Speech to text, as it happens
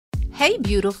Hey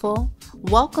beautiful,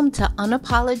 welcome to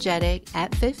Unapologetic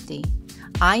at 50.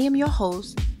 I am your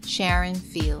host, Sharon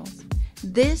Fields.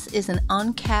 This is an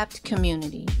uncapped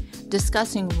community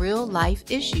discussing real life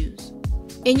issues.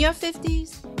 In your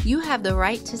 50s, you have the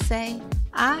right to say,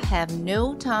 I have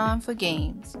no time for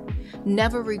games,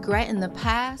 never regretting the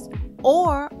past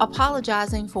or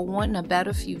apologizing for wanting a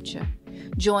better future.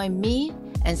 Join me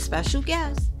and special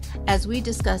guests as we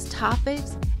discuss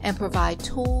topics and provide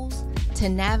tools to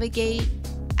navigate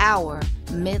our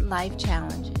midlife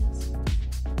challenges.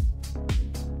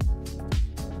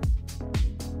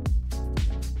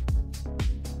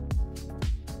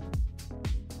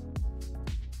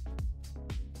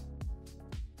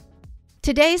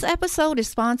 Today's episode is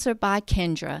sponsored by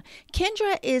Kendra.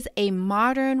 Kendra is a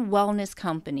modern wellness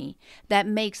company that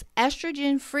makes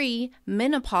estrogen-free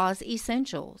menopause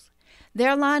essentials.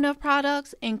 Their line of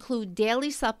products include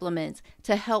daily supplements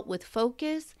to help with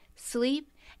focus, sleep,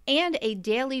 and a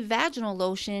daily vaginal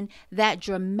lotion that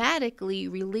dramatically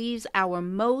relieves our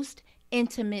most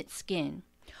intimate skin.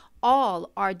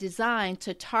 All are designed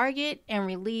to target and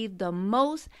relieve the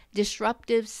most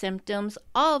disruptive symptoms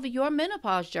of your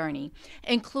menopause journey,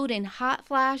 including hot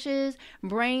flashes,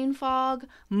 brain fog,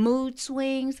 mood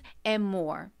swings, and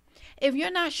more. If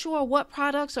you're not sure what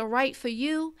products are right for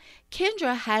you,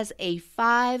 Kendra has a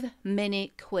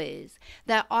 5-minute quiz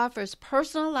that offers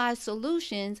personalized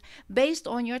solutions based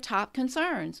on your top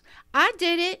concerns. I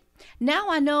did it.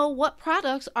 Now I know what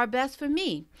products are best for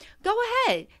me. Go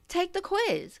ahead, take the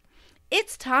quiz.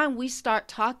 It's time we start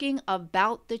talking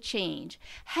about the change.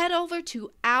 Head over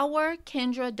to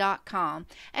ourkendra.com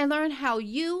and learn how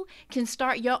you can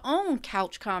start your own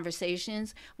couch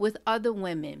conversations with other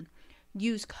women.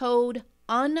 Use code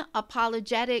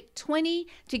UNAPOLOGETIC20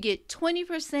 to get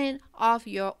 20% off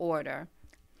your order.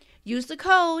 Use the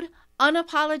code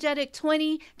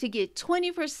UNAPOLOGETIC20 to get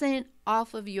 20%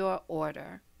 off of your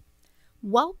order.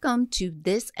 Welcome to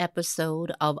this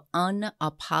episode of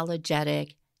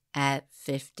Unapologetic at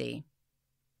 50.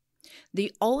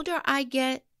 The older I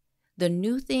get, the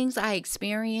new things I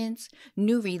experience,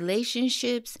 new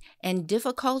relationships, and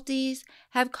difficulties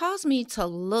have caused me to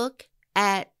look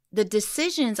at the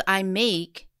decisions I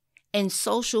make and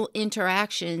social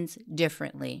interactions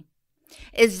differently.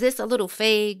 Is this a little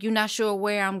vague? You're not sure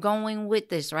where I'm going with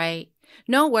this, right?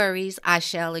 No worries, I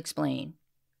shall explain.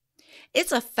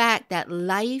 It's a fact that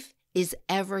life is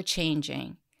ever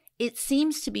changing. It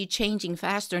seems to be changing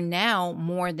faster now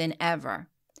more than ever.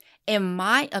 In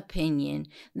my opinion,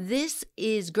 this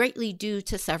is greatly due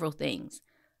to several things,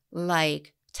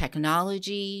 like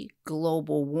technology,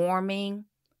 global warming,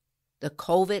 the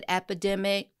COVID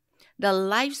epidemic, the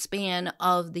lifespan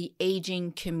of the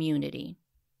aging community.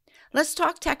 Let's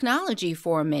talk technology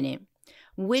for a minute,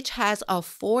 which has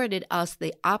afforded us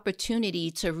the opportunity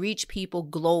to reach people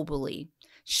globally,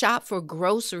 shop for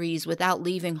groceries without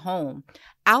leaving home,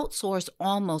 outsource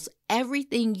almost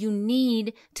everything you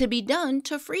need to be done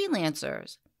to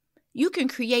freelancers. You can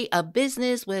create a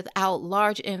business without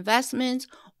large investments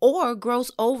or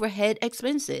gross overhead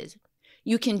expenses.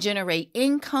 You can generate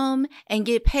income and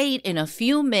get paid in a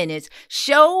few minutes.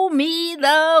 Show me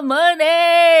the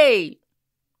money.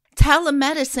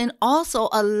 Telemedicine also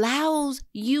allows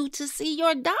you to see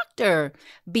your doctor,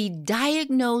 be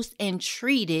diagnosed and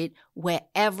treated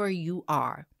wherever you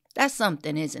are. That's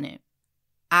something, isn't it?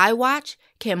 iWatch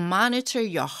can monitor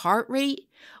your heart rate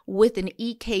with an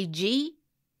EKG.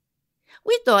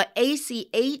 We thought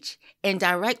ACH and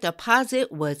direct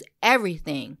deposit was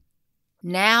everything.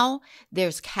 Now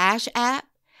there's Cash App,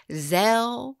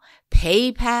 Zelle,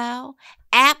 PayPal,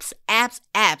 apps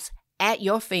at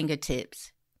your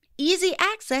fingertips. Easy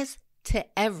access to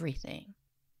everything.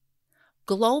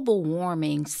 Global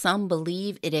warming, some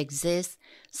believe it exists,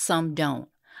 some don't.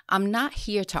 I'm not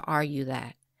here to argue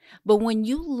that. But when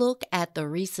you look at the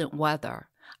recent weather,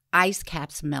 ice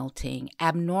caps melting,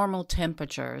 abnormal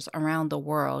temperatures around the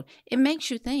world, it makes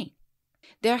you think.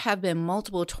 There have been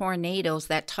multiple tornadoes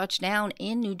that touched down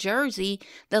in New Jersey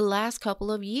the last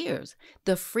couple of years.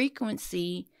 The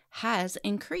frequency has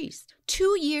increased.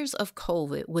 2 years of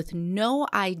COVID with no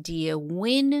idea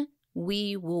when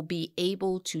we will be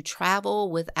able to travel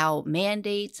without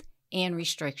mandates and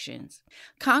restrictions.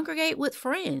 Congregate with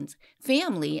friends,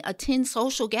 family, attend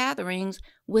social gatherings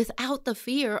without the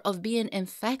fear of being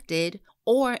infected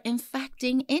or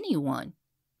infecting anyone.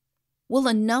 Will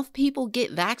enough people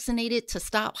get vaccinated to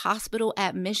stop hospital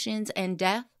admissions and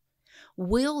death?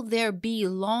 Will there be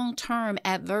long-term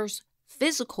adverse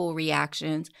physical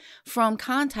reactions from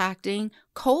contacting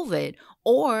COVID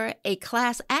or a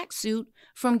class act suit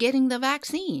from getting the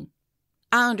vaccine?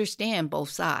 I understand both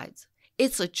sides.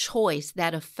 It's a choice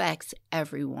that affects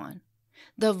everyone.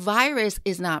 The virus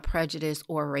is not prejudiced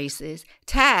or racist.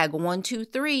 Tag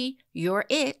 123, you're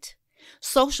it.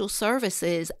 Social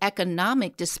services,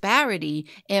 economic disparity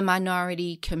in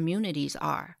minority communities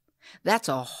are. That's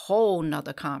a whole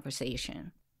nother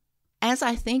conversation. As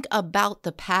I think about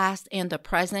the past and the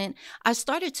present, I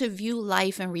started to view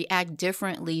life and react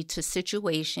differently to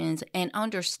situations and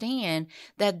understand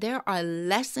that there are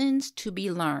lessons to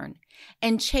be learned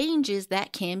and changes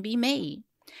that can be made.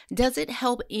 Does it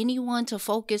help anyone to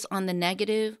focus on the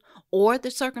negative or the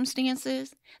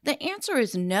circumstances? The answer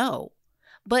is no,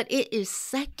 but it is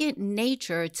second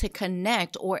nature to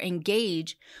connect or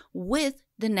engage with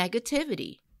the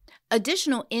negativity.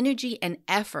 Additional energy and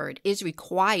effort is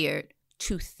required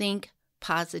to think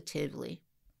positively.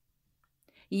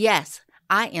 Yes,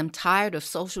 I am tired of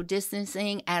social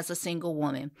distancing as a single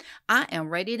woman. I am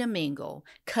ready to mingle,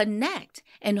 connect,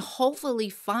 and hopefully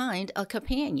find a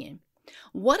companion.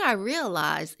 What I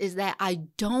realize is that I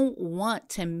don't want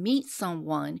to meet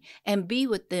someone and be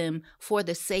with them for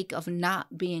the sake of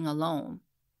not being alone.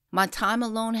 My time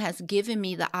alone has given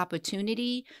me the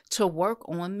opportunity to work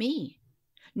on me.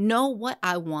 Know what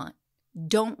I want,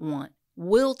 don't want,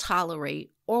 will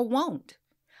tolerate, or won't.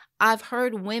 I've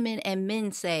heard women and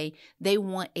men say they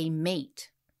want a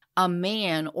mate. A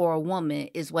man or a woman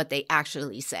is what they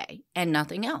actually say, and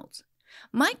nothing else.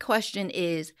 My question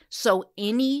is, so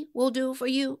any will do for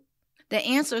you? The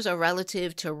answers are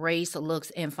relative to race,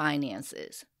 looks, and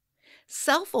finances.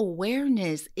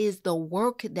 Self-awareness is the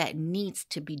work that needs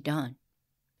to be done.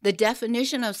 The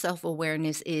definition of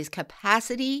self-awareness is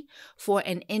capacity for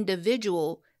an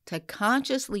individual to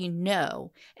consciously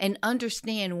know and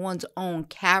understand one's own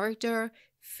character,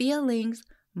 feelings,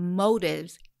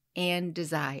 motives, and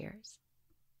desires.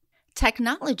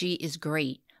 Technology is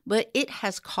great, but it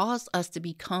has caused us to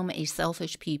become a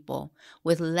selfish people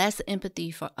with less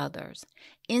empathy for others.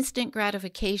 Instant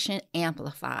gratification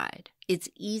amplified. It's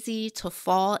easy to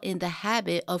fall in the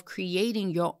habit of creating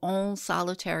your own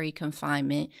solitary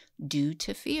confinement due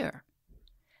to fear.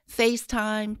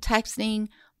 FaceTime, texting,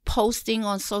 posting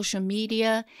on social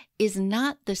media is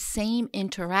not the same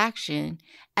interaction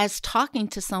as talking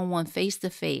to someone face to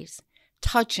face,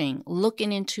 touching,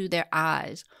 looking into their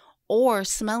eyes, or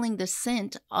smelling the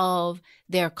scent of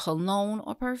their cologne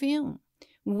or perfume.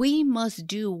 We must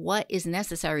do what is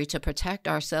necessary to protect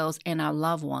ourselves and our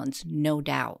loved ones, no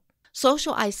doubt.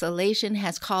 Social isolation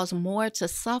has caused more to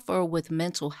suffer with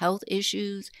mental health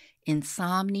issues,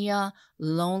 insomnia,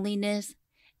 loneliness,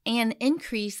 and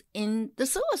increase in the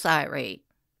suicide rate.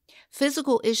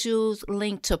 Physical issues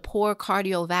linked to poor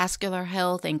cardiovascular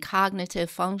health and cognitive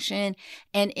function,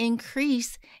 and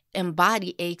increase in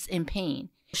body aches and pain.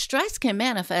 Stress can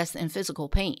manifest in physical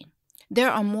pain.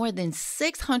 There are more than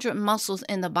 600 muscles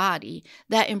in the body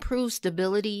that improve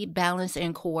stability, balance,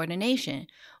 and coordination.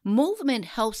 Movement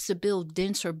helps to build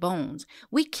denser bones.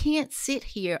 We can't sit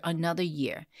here another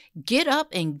year. Get up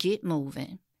and get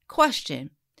moving.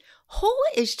 Question: who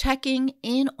is checking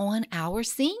in on our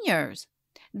seniors?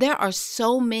 There are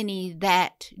so many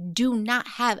that do not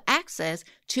have access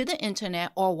to the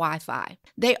internet or Wi-Fi.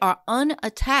 They are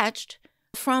unattached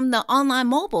from the online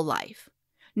mobile life,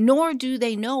 nor do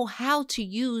they know how to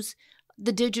use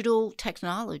the digital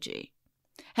technology.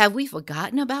 Have we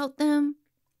forgotten about them?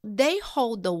 They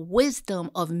hold the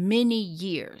wisdom of many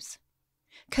years.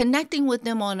 Connecting with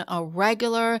them on a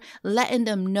regular, letting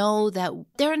them know that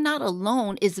they're not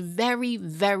alone is very,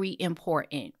 very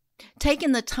important.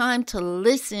 Taking the time to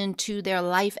listen to their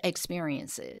life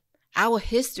experiences. Our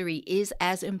history is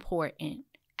as important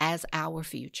as our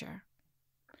future.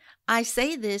 I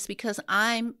say this because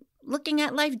I'm looking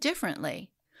at life differently.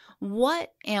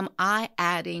 What am I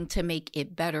adding to make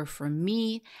it better for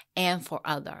me and for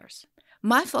others?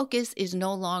 My focus is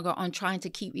no longer on trying to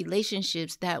keep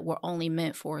relationships that were only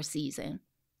meant for a season.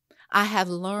 I have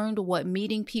learned what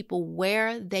meeting people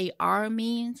where they are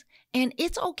means, and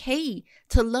it's okay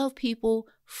to love people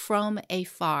from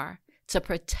afar, to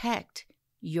protect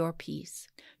your peace.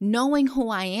 Knowing who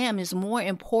I am is more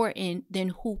important than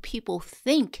who people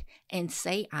think and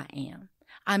say I am.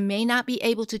 I may not be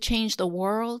able to change the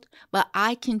world, but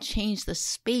I can change the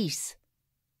space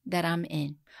that I'm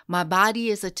in. My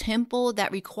body is a temple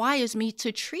that requires me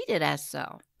to treat it as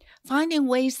so. Finding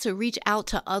ways to reach out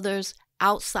to others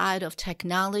outside of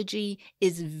technology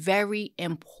is very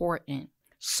important.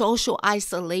 Social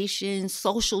isolation,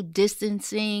 social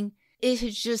distancing, it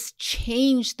has just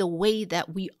changed the way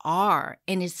that we are,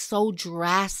 and it's so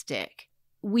drastic.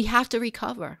 We have to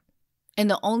recover. And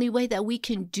the only way that we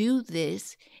can do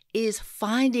this is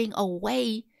finding a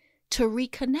way to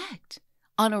reconnect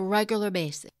on a regular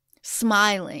basis.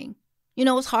 Smiling. You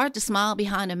know, it's hard to smile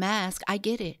behind a mask. I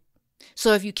get it.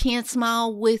 So if you can't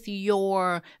smile with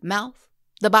your mouth,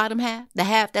 the bottom half, the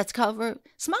half that's covered,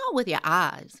 smile with your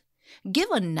eyes. Give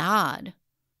a nod.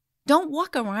 Don't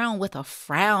walk around with a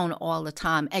frown all the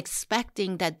time,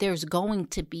 expecting that there's going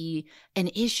to be an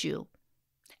issue.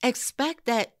 Expect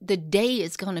that the day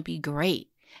is going to be great.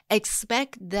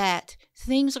 Expect that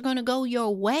things are going to go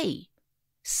your way.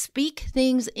 Speak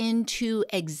things into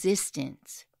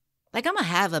existence. Like, I'm going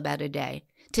to have a better day.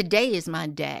 Today is my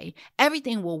day.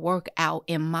 Everything will work out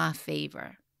in my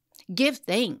favor. Give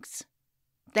thanks.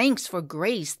 Thanks for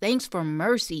grace. Thanks for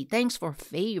mercy. Thanks for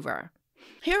favor.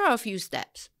 Here are a few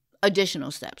steps,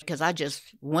 additional steps, because I just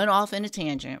went off in a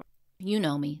tangent. You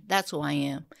know me. That's who I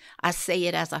am. I say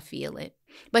it as I feel it.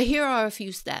 But here are a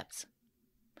few steps.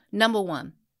 Number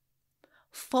 1,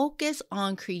 focus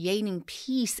on creating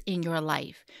peace in your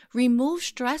life. Remove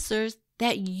stressors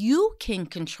that you can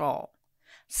control.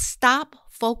 Stop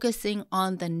focusing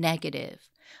on the negative.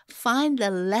 Find the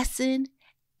lesson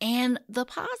and the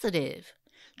positive.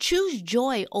 Choose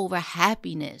joy over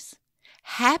happiness.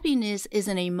 Happiness is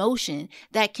an emotion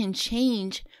that can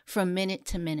change from minute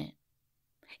to minute.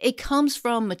 It comes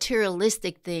from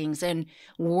materialistic things and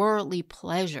worldly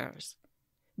pleasures.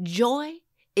 Joy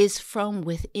is from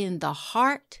within the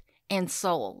heart and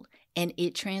soul, and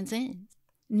it transcends.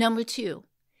 Number 2,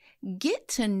 get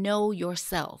to know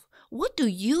yourself. What do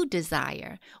you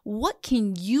desire? What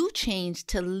can you change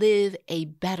to live a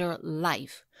better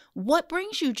life? What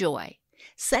brings you joy?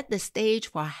 Set the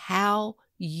stage for how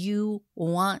you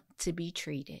want to be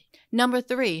treated. Number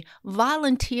 3,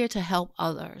 volunteer to help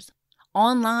others,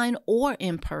 online or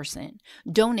in person.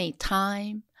 Donate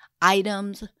time,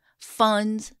 items,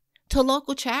 funds to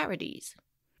local charities.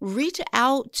 Reach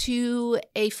out to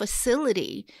a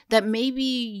facility that maybe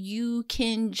you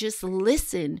can just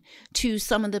listen to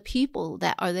some of the people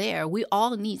that are there. We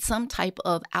all need some type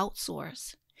of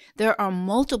outsource. There are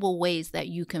multiple ways that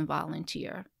you can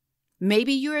volunteer.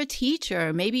 Maybe you're a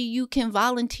teacher. Maybe you can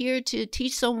volunteer to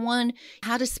teach someone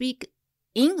how to speak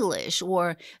English,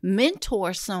 or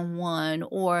mentor someone,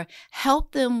 or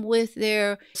help them with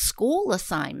their school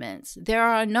assignments. There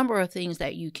are a number of things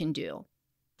that you can do.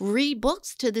 Read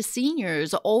books to the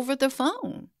seniors over the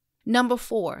phone. Number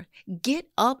 4, get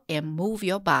up and move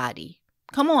your body.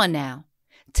 Come on now.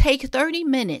 Take 30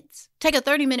 minutes. Take a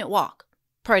 30-minute walk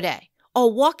per day,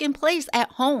 or walk in place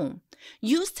at home.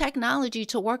 Use technology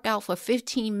to work out for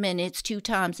 15 minutes 2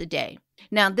 times a day.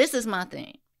 Now, this is my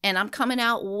thing, and I'm coming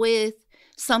out with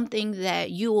something that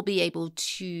you will be able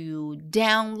to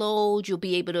download. You'll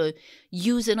be able to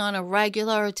use it on a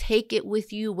regular, take it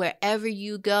with you wherever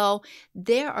you go.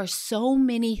 There are so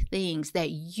many things that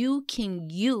you can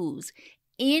use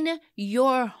in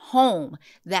your home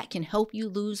that can help you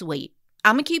lose weight.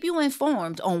 I'm going to keep you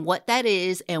informed on what that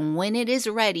is and when it is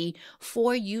ready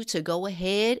for you to go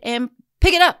ahead and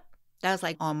pick it up. That was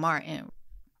like on Martin.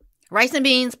 Rice and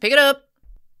beans, pick it up.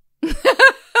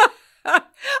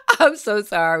 I'm so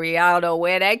sorry. I don't know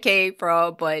where that came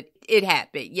from, but it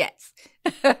happened. Yes.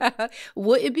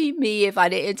 Wouldn't be me if I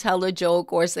didn't tell a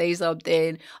joke or say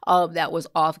something that was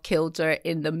off kilter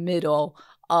in the middle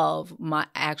of my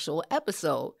actual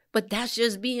episode. But that's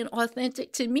just being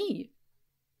authentic to me.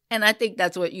 And I think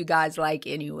that's what you guys like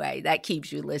anyway. That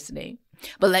keeps you listening.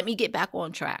 But let me get back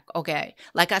on track, okay?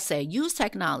 Like I said, use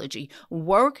technology.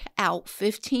 Work out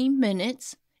 15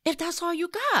 minutes if that's all you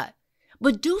got.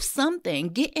 But do something.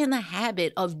 Get in the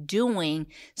habit of doing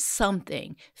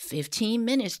something. 15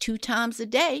 minutes 2 times a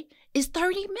day is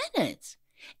 30 minutes.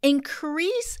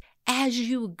 Increase as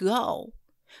you go.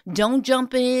 Don't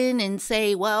jump in and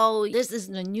say, well, this is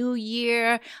the new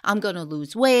year. I'm going to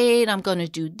lose weight. I'm going to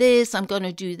do this. I'm going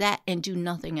to do that, and do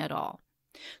nothing at all.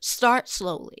 Start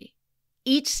slowly.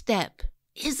 Each step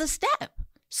is a step.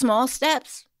 Small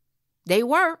steps, they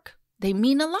work. They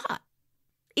mean a lot.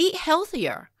 Eat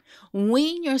healthier.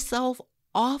 Wean yourself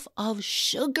off of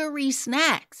sugary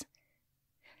snacks.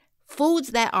 Foods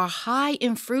that are high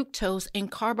in fructose and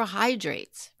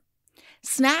carbohydrates.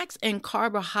 Snacks and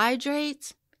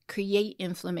carbohydrates create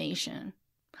inflammation.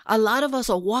 A lot of us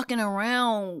are walking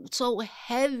around so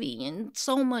heavy and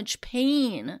so much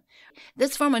pain.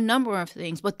 That's from a number of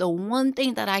things. But the one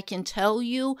thing that I can tell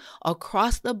you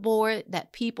across the board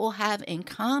that people have in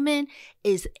common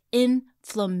is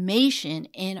inflammation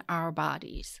in our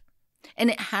bodies. And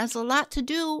it has a lot to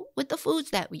do with the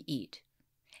foods that we eat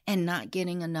and not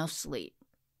getting enough sleep.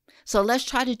 So let's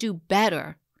try to do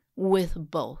better with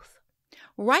both.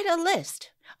 Write a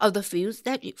list of the foods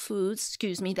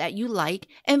that you like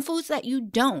and foods that you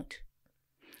don't.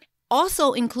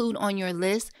 Also include on your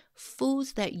list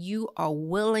foods that you are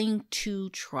willing to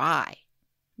try.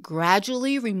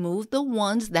 Gradually remove the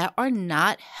ones that are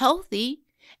not healthy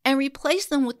and replace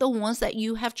them with the ones that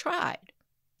you have tried.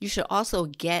 You should also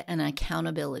get an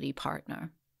accountability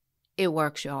partner. It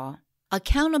works, y'all.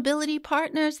 Accountability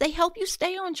partners, they help you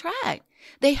stay on track.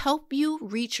 They help you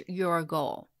reach your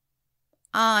goal.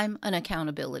 I'm an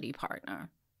accountability partner.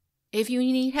 If you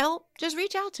need help, just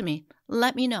reach out to me.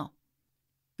 Let me know.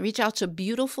 Reach out to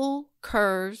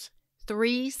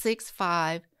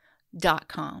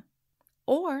beautifulcurves365.com.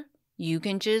 Or you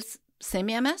can just send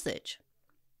me a message.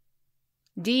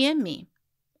 DM me.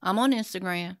 I'm on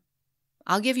Instagram.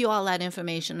 I'll give you all that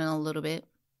information in a little bit,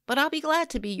 but I'll be glad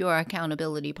to be your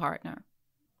accountability partner.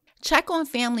 Check on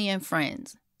family and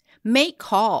friends. Make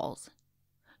calls.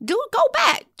 Go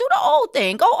back. Do the old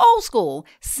thing. Go old school.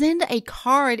 Send a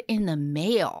card in the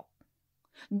mail.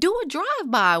 Do a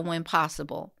drive-by when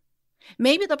possible.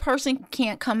 Maybe the person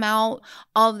can't come out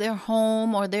of their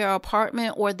home or their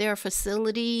apartment or their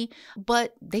facility,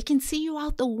 but they can see you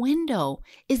out the window.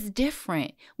 It's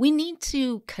different. We need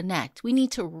to connect. We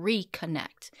need to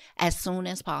reconnect as soon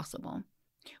as possible.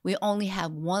 We only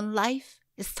have one life.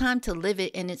 It's time to live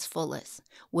it in its fullest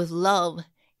with love,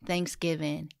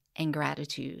 thanksgiving, and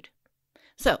gratitude.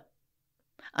 So,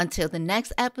 until the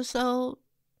next episode,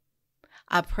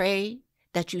 I pray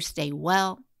that you stay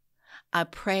well. I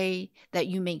pray that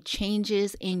you make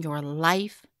changes in your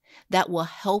life that will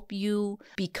help you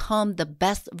become the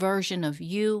best version of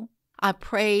you. I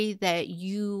pray that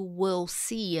you will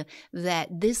see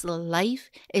that this life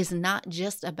is not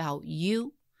just about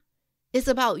you. It's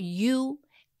about you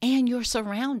and your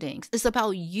surroundings. It's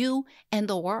about you and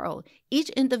the world. Each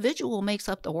individual makes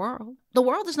up the world. The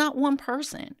world is not one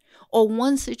person or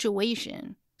one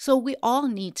situation. So we all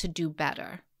need to do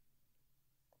better.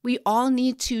 We all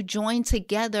need to join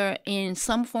together in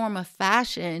some form of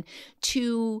fashion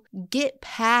to get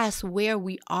past where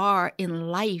we are in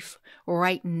life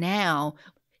right now.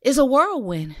 It's a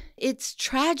whirlwind. It's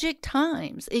tragic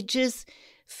times. It just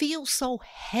feels so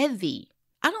heavy.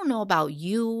 I don't know about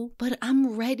you, but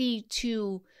I'm ready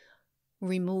to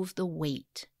remove the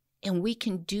weight. And we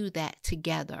can do that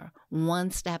together, one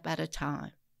step at a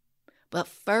time. But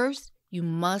first, you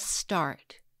must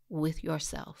start with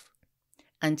yourself.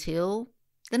 Until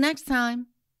the next time,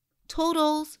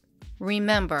 toodles,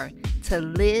 remember to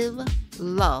live,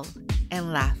 love,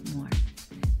 and laugh more.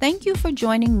 Thank you for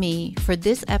joining me for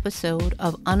this episode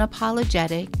of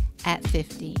Unapologetic at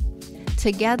 50.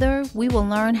 Together, we will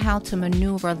learn how to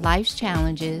maneuver life's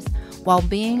challenges while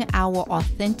being our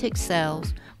authentic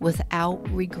selves without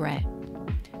regret.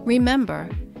 Remember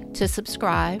to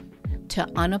subscribe to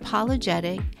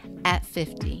Unapologetic at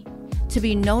 50 to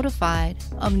be notified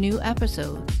of new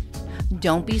episodes.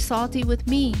 Don't be salty with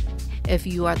me if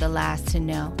you are the last to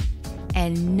know.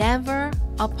 And never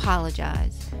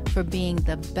apologize for being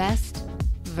the best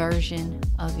version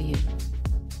of you.